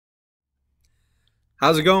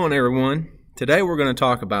How's it going, everyone? Today we're going to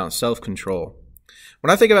talk about self-control. When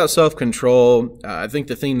I think about self-control, I think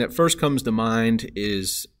the thing that first comes to mind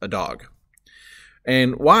is a dog.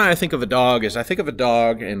 And why I think of a dog is I think of a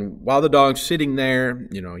dog, and while the dog's sitting there,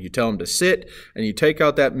 you tell him to sit, and you take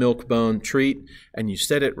out that milk bone treat, and you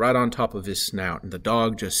set it right on top of his snout. And the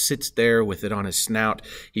dog just sits there with it on his snout.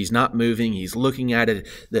 He's not moving. He's looking at it.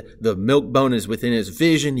 The milk bone is within his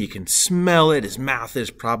vision. He can smell it. His mouth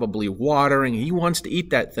is probably watering. He wants to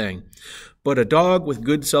eat that thing. But a dog with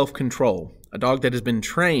good self-control, a dog that has been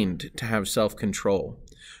trained to have self-control,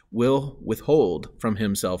 will withhold from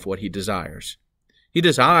himself what he desires. He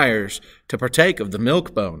desires to partake of the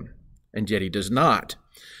milk bone, and yet he does not.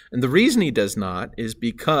 And the reason he does not is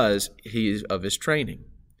because of his training.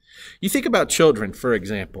 You think about children, for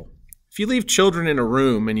example. If you leave children in a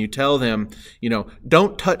room and you tell them,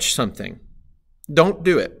 don't touch something, don't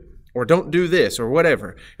do it, or don't do this, or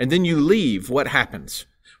whatever, and then you leave, what happens?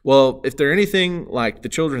 Well, if they're anything like the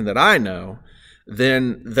children that I know,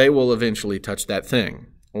 then they will eventually touch that thing,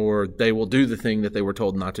 or they will do the thing that they were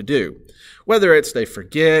told not to do. Whether it's they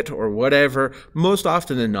forget or whatever, most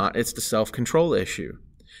often than not, it's the self-control issue.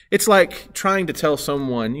 It's like trying to tell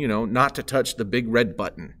someone, not to touch the big red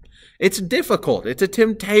button. It's difficult. It's a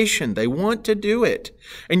temptation. They want to do it.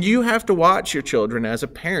 And you have to watch your children as a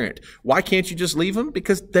parent. Why can't you just leave them?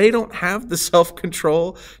 Because they don't have the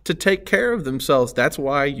self-control to take care of themselves. That's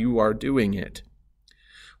why you are doing it.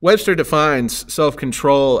 Webster defines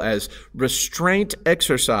self-control as restraint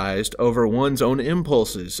exercised over one's own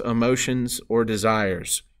impulses, emotions, or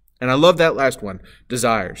desires. And I love that last one,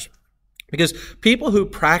 desires. Because people who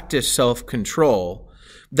practice self-control,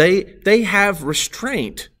 they have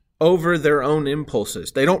restraint over their own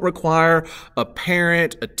impulses. They don't require a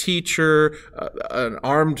parent, a teacher, an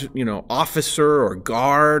armed, officer or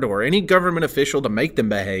guard or any government official to make them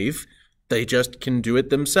behave. They just can do it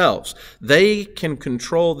themselves. They can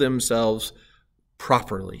control themselves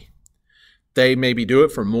properly. They maybe do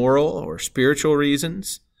it for moral or spiritual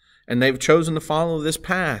reasons, and they've chosen to follow this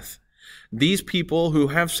path. These people who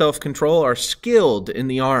have self-control are skilled in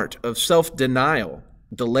the art of self-denial,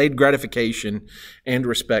 delayed gratification, and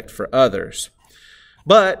respect for others.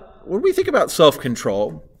 But when we think about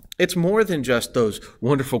self-control, it's more than just those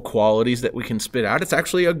wonderful qualities that we can spit out. It's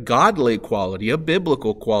actually a godly quality, a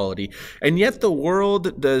biblical quality. And yet the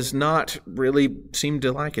world does not really seem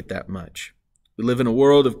to like it that much. We live in a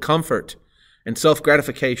world of comfort and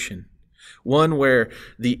self-gratification, one where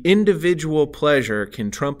the individual pleasure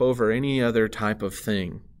can trump over any other type of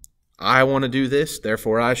thing. I want to do this,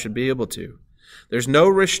 therefore I should be able to. There's no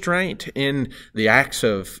restraint in the acts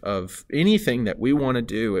of anything that we want to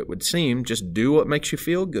do. It would seem just do what makes you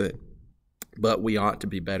feel good. But we ought to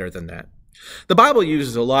be better than that. The Bible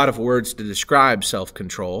uses a lot of words to describe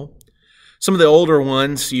self-control. Some of the older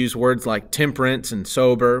ones use words like temperance and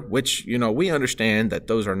sober, which, we understand that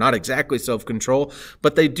those are not exactly self-control,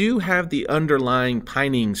 but they do have the underlying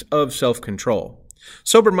pinings of self-control.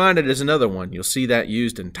 Sober-minded is another one. You'll see that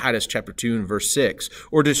used in Titus chapter 2 and verse 6,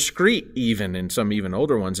 or discreet even in some even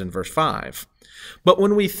older ones in verse 5. But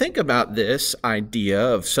when we think about this idea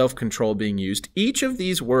of self-control being used, each of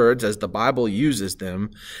these words, as the Bible uses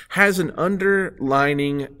them, has an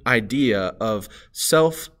underlining idea of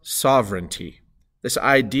self-sovereignty. This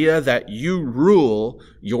idea that you rule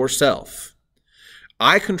yourself.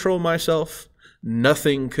 I control myself.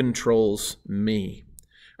 Nothing controls me.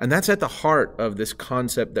 And that's at the heart of this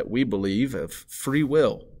concept that we believe of free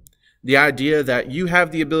will. The idea that you have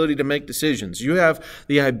the ability to make decisions. You have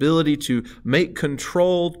the ability to make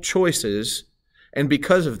controlled choices. And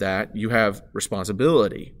because of that, you have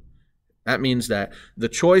responsibility. That means that the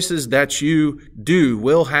choices that you do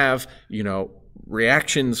will have,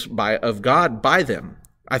 reactions of God by them.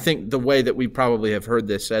 I think the way that we probably have heard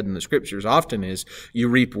this said in the scriptures often is you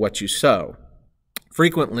reap what you sow.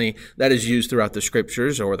 Frequently, that is used throughout the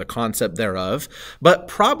scriptures or the concept thereof. But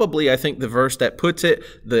probably, I think the verse that puts it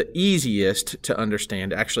the easiest to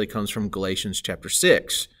understand actually comes from Galatians chapter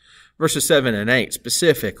 6, verses 7 and 8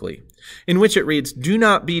 specifically, in which it reads, "Do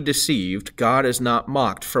not be deceived, God is not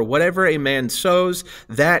mocked. For whatever a man sows,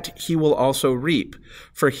 that he will also reap.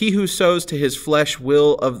 For he who sows to his flesh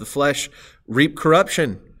will of the flesh reap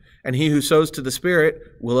corruption, and he who sows to the Spirit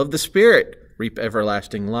will of the Spirit reap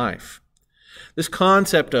everlasting life." This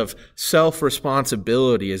concept of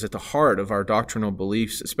self-responsibility is at the heart of our doctrinal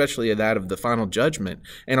beliefs, especially that of the final judgment,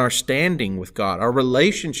 and our standing with God. Our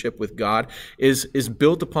relationship with God is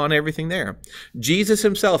built upon everything there. Jesus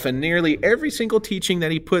himself, in nearly every single teaching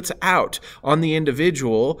that he puts out on the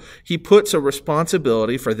individual, he puts a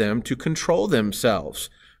responsibility for them to control themselves.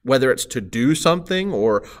 whether it's to do something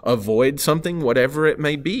or avoid something, whatever it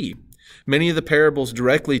may be. Many of the parables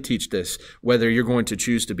directly teach this, whether you're going to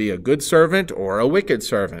choose to be a good servant or a wicked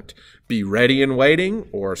servant, be ready and waiting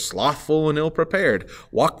or slothful and ill-prepared,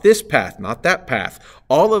 walk this path, not that path.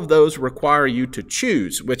 All of those require you to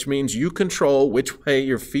choose, which means you control which way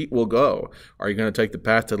your feet will go. Are you going to take the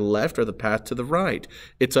path to the left or the path to the right?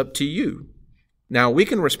 It's up to you. Now, we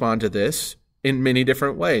can respond to this in many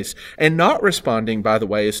different ways, and not responding, by the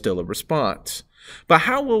way, is still a response. But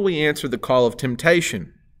how will we answer the call of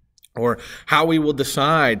temptation? Or how we will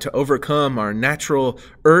decide to overcome our natural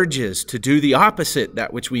urges to do the opposite,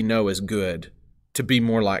 that which we know is good, to be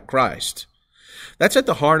more like Christ. That's at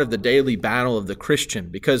the heart of the daily battle of the Christian,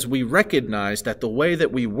 because we recognize that the way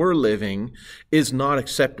that we were living is not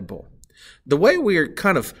acceptable. The way we are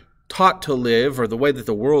kind of taught to live, or the way that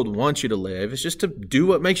the world wants you to live, is just to do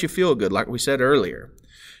what makes you feel good, like we said earlier.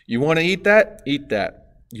 You want to eat that? Eat that.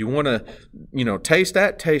 You want to, taste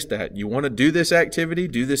that? Taste that. You want to do this activity?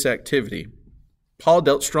 Do this activity. Paul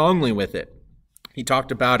dealt strongly with it. He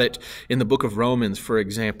talked about it in the book of Romans, for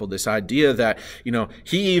example, this idea that,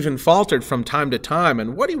 he even faltered from time to time.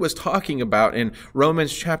 And what he was talking about in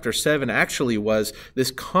Romans chapter 7 actually was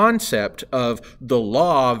this concept of the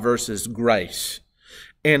law versus grace.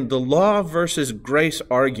 And the law versus grace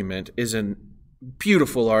argument is a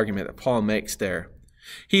beautiful argument that Paul makes there.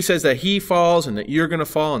 He says that he falls and that you're going to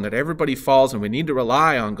fall and that everybody falls and we need to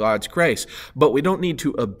rely on God's grace, but we don't need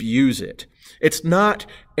to abuse it. It's not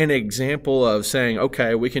an example of saying,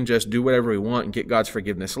 okay, we can just do whatever we want and get God's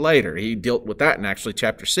forgiveness later. He dealt with that in actually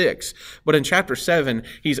chapter 6. But in chapter 7,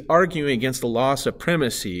 he's arguing against the law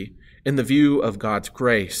supremacy in the view of God's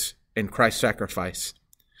grace and Christ's sacrifice.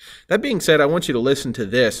 That being said, I want you to listen to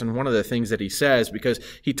this and one of the things that he says, because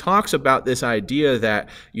he talks about this idea that,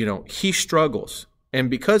 he struggles. And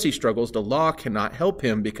because he struggles, the law cannot help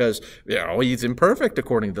him because, he's imperfect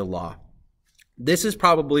according to the law. This is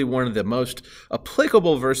probably one of the most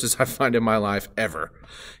applicable verses I find in my life ever.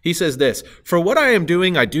 He says this, "For what I am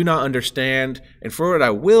doing, I do not understand, and for what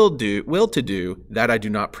I will to do, that I do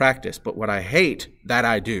not practice. But what I hate, that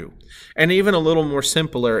I do." And even a little more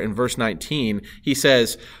simpler in verse 19, he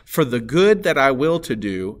says, "For the good that I will to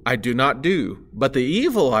do, I do not do, but the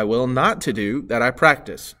evil I will not to do, that I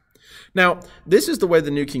practice." Now, this is the way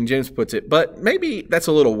the New King James puts it, but maybe that's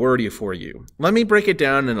a little wordy for you. Let me break it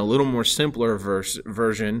down in a little more simpler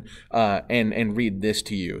version and read this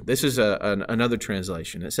to you. This is another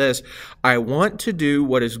translation. It says, "I want to do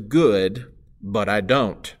what is good, but I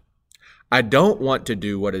don't. I don't want to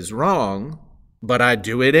do what is wrong, but I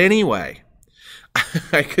do it anyway."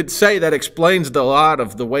 I could say that explains a lot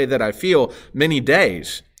of the way that I feel many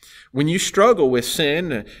days. When you struggle with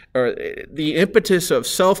sin, or the impetus of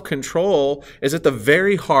self-control is at the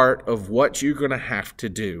very heart of what you're going to have to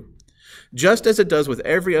do. Just as it does with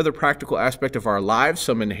every other practical aspect of our lives,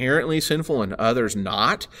 some inherently sinful and others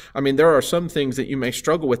not. I mean, there are some things that you may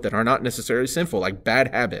struggle with that are not necessarily sinful, like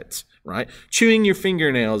bad habits, right? Chewing your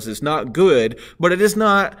fingernails is not good, but it is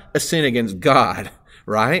not a sin against God,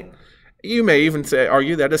 right? You may even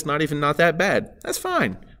argue that it's not that bad. That's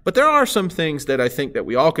fine. But there are some things that I think that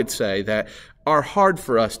we all could say that are hard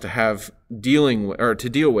for us to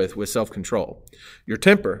deal with self-control. Your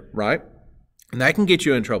temper, right? And that can get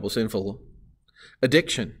you in trouble. Sinful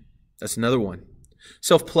addiction, that's another one.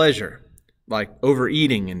 Self-pleasure, like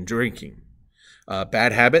overeating and drinking.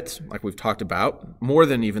 Bad habits, like we've talked about, more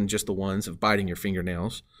than even just the ones of biting your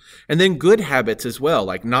fingernails. And then good habits as well,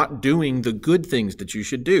 like not doing the good things that you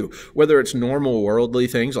should do, whether it's normal worldly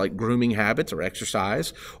things like grooming habits or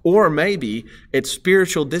exercise, or maybe it's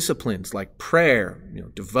spiritual disciplines like prayer,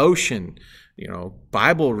 devotion,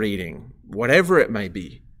 Bible reading, whatever it may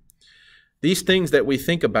be. These things that we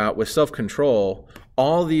think about with self-control,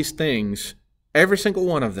 all these things, every single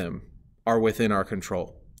one of them are within our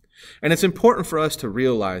control. And it's important for us to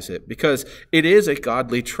realize it because it is a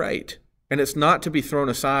godly trait. And it's not to be thrown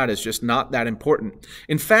aside as just not that important.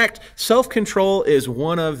 In fact, self-control is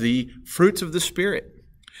one of the fruits of the Spirit.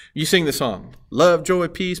 You sing the song, love, joy,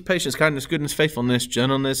 peace, patience, kindness, goodness, faithfulness,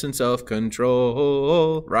 gentleness, and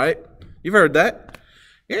self-control, right? You've heard that.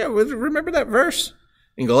 Yeah, remember that verse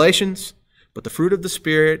in Galatians? But the fruit of the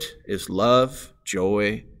Spirit is love,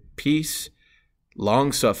 joy, peace,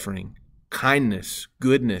 long-suffering, kindness,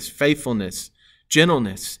 goodness, faithfulness,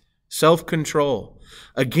 gentleness, self-control.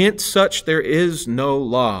 Against such there is no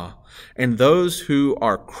law, and those who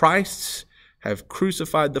are Christ's have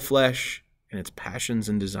crucified the flesh and its passions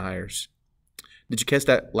and desires. Did you catch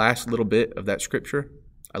that last little bit of that scripture?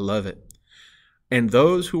 I love it. And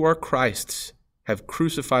those who are Christ's have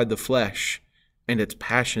crucified the flesh and its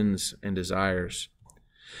passions and desires.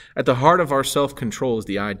 At the heart of our self-control is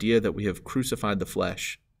the idea that we have crucified the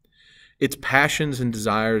flesh. Its passions and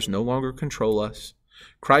desires no longer control us.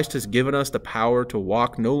 Christ has given us the power to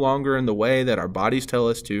walk no longer in the way that our bodies tell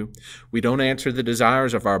us to. We don't answer the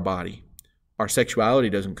desires of our body. Our sexuality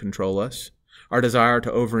doesn't control us. Our desire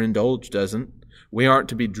to overindulge doesn't. We aren't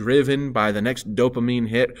to be driven by the next dopamine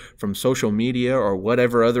hit from social media or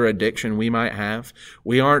whatever other addiction we might have.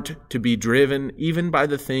 We aren't to be driven even by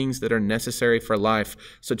the things that are necessary for life,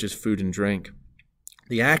 such as food and drink.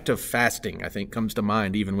 The act of fasting, I think, comes to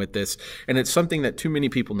mind even with this, and it's something that too many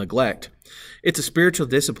people neglect. It's a spiritual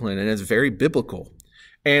discipline, and it's very biblical.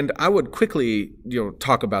 And I would quickly,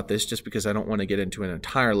 talk about this just because I don't want to get into an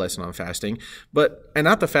entire lesson on fasting, and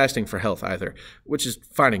not the fasting for health either, which is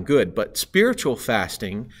fine and good, but spiritual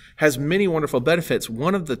fasting has many wonderful benefits.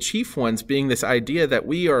 One of the chief ones being this idea that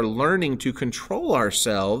we are learning to control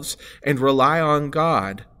ourselves and rely on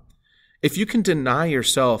God. If you can deny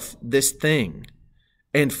yourself this thing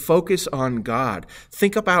and focus on God,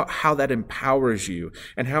 think about how that empowers you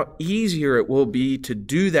and how easier it will be to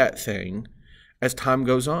do that thing as time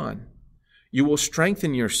goes on. You will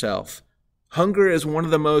strengthen yourself. Hunger is one of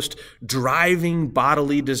the most driving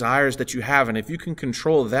bodily desires that you have, and if you can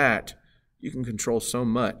control that, you can control so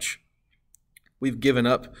much. We've given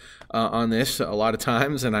up on this a lot of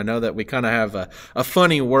times, and I know that we kind of have a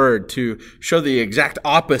funny word to show the exact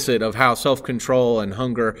opposite of how self-control and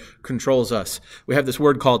hunger controls us. We have this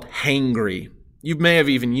word called hangry. You may have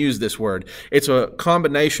even used this word. It's a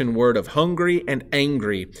combination word of hungry and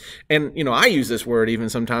angry. And, I use this word even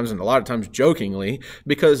sometimes, and a lot of times jokingly,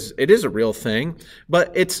 because it is a real thing.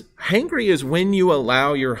 But hangry is when you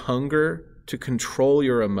allow your hunger to control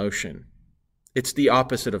your emotion. It's the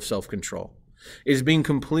opposite of self-control. It is being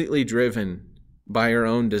completely driven by your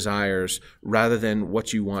own desires rather than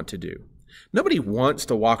what you want to do. Nobody wants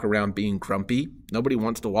to walk around being grumpy. Nobody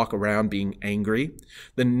wants to walk around being angry.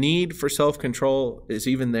 The need for self-control is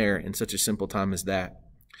even there in such a simple time as that.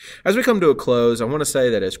 As we come to a close, I want to say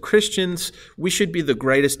that as Christians, we should be the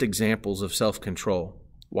greatest examples of self-control.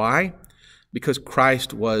 Why? Because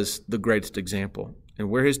Christ was the greatest example, and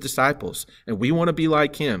we're his disciples, and we want to be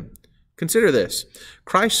like him. Consider this.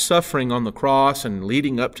 Christ's suffering on the cross and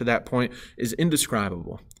leading up to that point is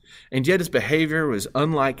indescribable. And yet his behavior was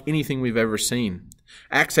unlike anything we've ever seen.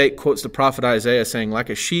 Acts 8 quotes the prophet Isaiah saying, "Like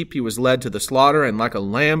a sheep he was led to the slaughter, and like a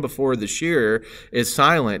lamb before the shearer is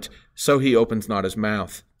silent, so he opens not his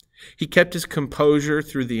mouth." He kept his composure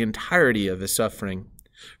through the entirety of his suffering.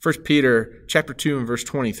 1 Peter chapter 2 and verse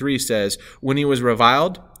 23 says, "When he was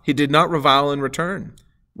reviled, he did not revile in return.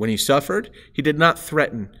 When he suffered, he did not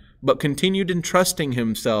threaten, but continued entrusting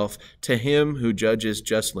himself to him who judges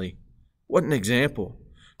justly." What an example!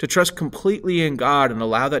 To trust completely in God and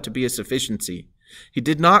allow that to be a sufficiency. He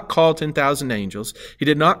did not call 10,000 angels. He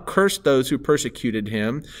did not curse those who persecuted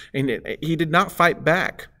him, and he did not fight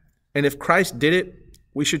back. And if Christ did it,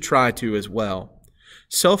 we should try to as well.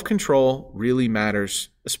 Self-control really matters,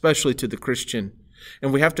 especially to the Christian.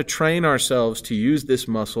 And we have to train ourselves to use this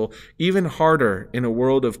muscle even harder in a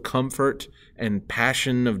world of comfort and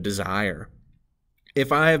passion of desire.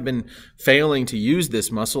 If I have been failing to use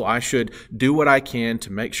this muscle, I should do what I can to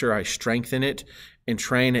make sure I strengthen it and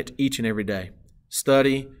train it each and every day.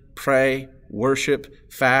 Study, pray, worship,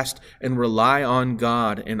 fast, and rely on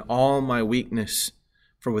God in all my weakness,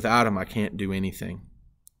 for without him I can't do anything.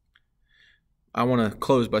 I want to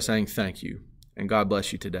close by saying thank you, and God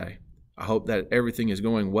bless you today. I hope that everything is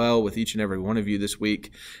going well with each and every one of you this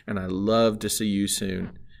week, and I love to see you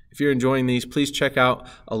soon. If you're enjoying these, please check out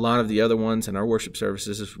a lot of the other ones in our worship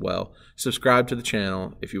services as well. Subscribe to the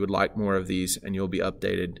channel if you would like more of these, and you'll be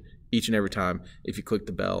updated each and every time if you click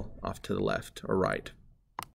the bell off to the left or right.